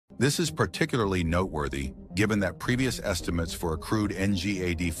This is particularly noteworthy given that previous estimates for a crewed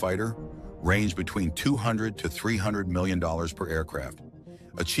NGAD fighter range between $200 to $300 million per aircraft.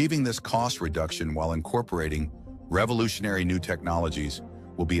 Achieving this cost reduction while incorporating revolutionary new technologies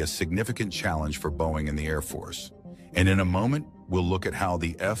will be a significant challenge for Boeing and the Air Force. And in a moment, we'll look at how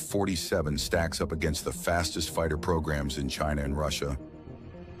the F-47 stacks up against the fastest fighter programs in China and Russia,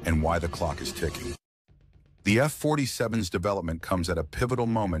 and why the clock is ticking. The F-47's development comes at a pivotal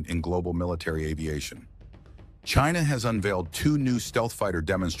moment in global military aviation. China has unveiled 2 new stealth fighter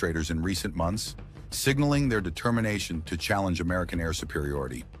demonstrators in recent months, signaling their determination to challenge American air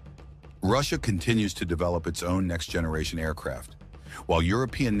superiority. Russia continues to develop its own next-generation aircraft, while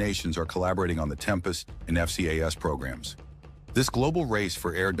European nations are collaborating on the Tempest and FCAS programs. This global race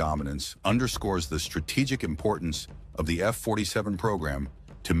for air dominance underscores the strategic importance of the F-47 program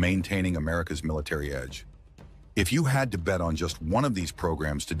to maintaining America's military edge. If you had to bet on just one of these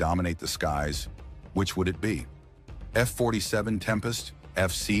programs to dominate the skies, which would it be? F-47 Tempest,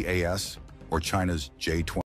 FCAS, or China's J-20?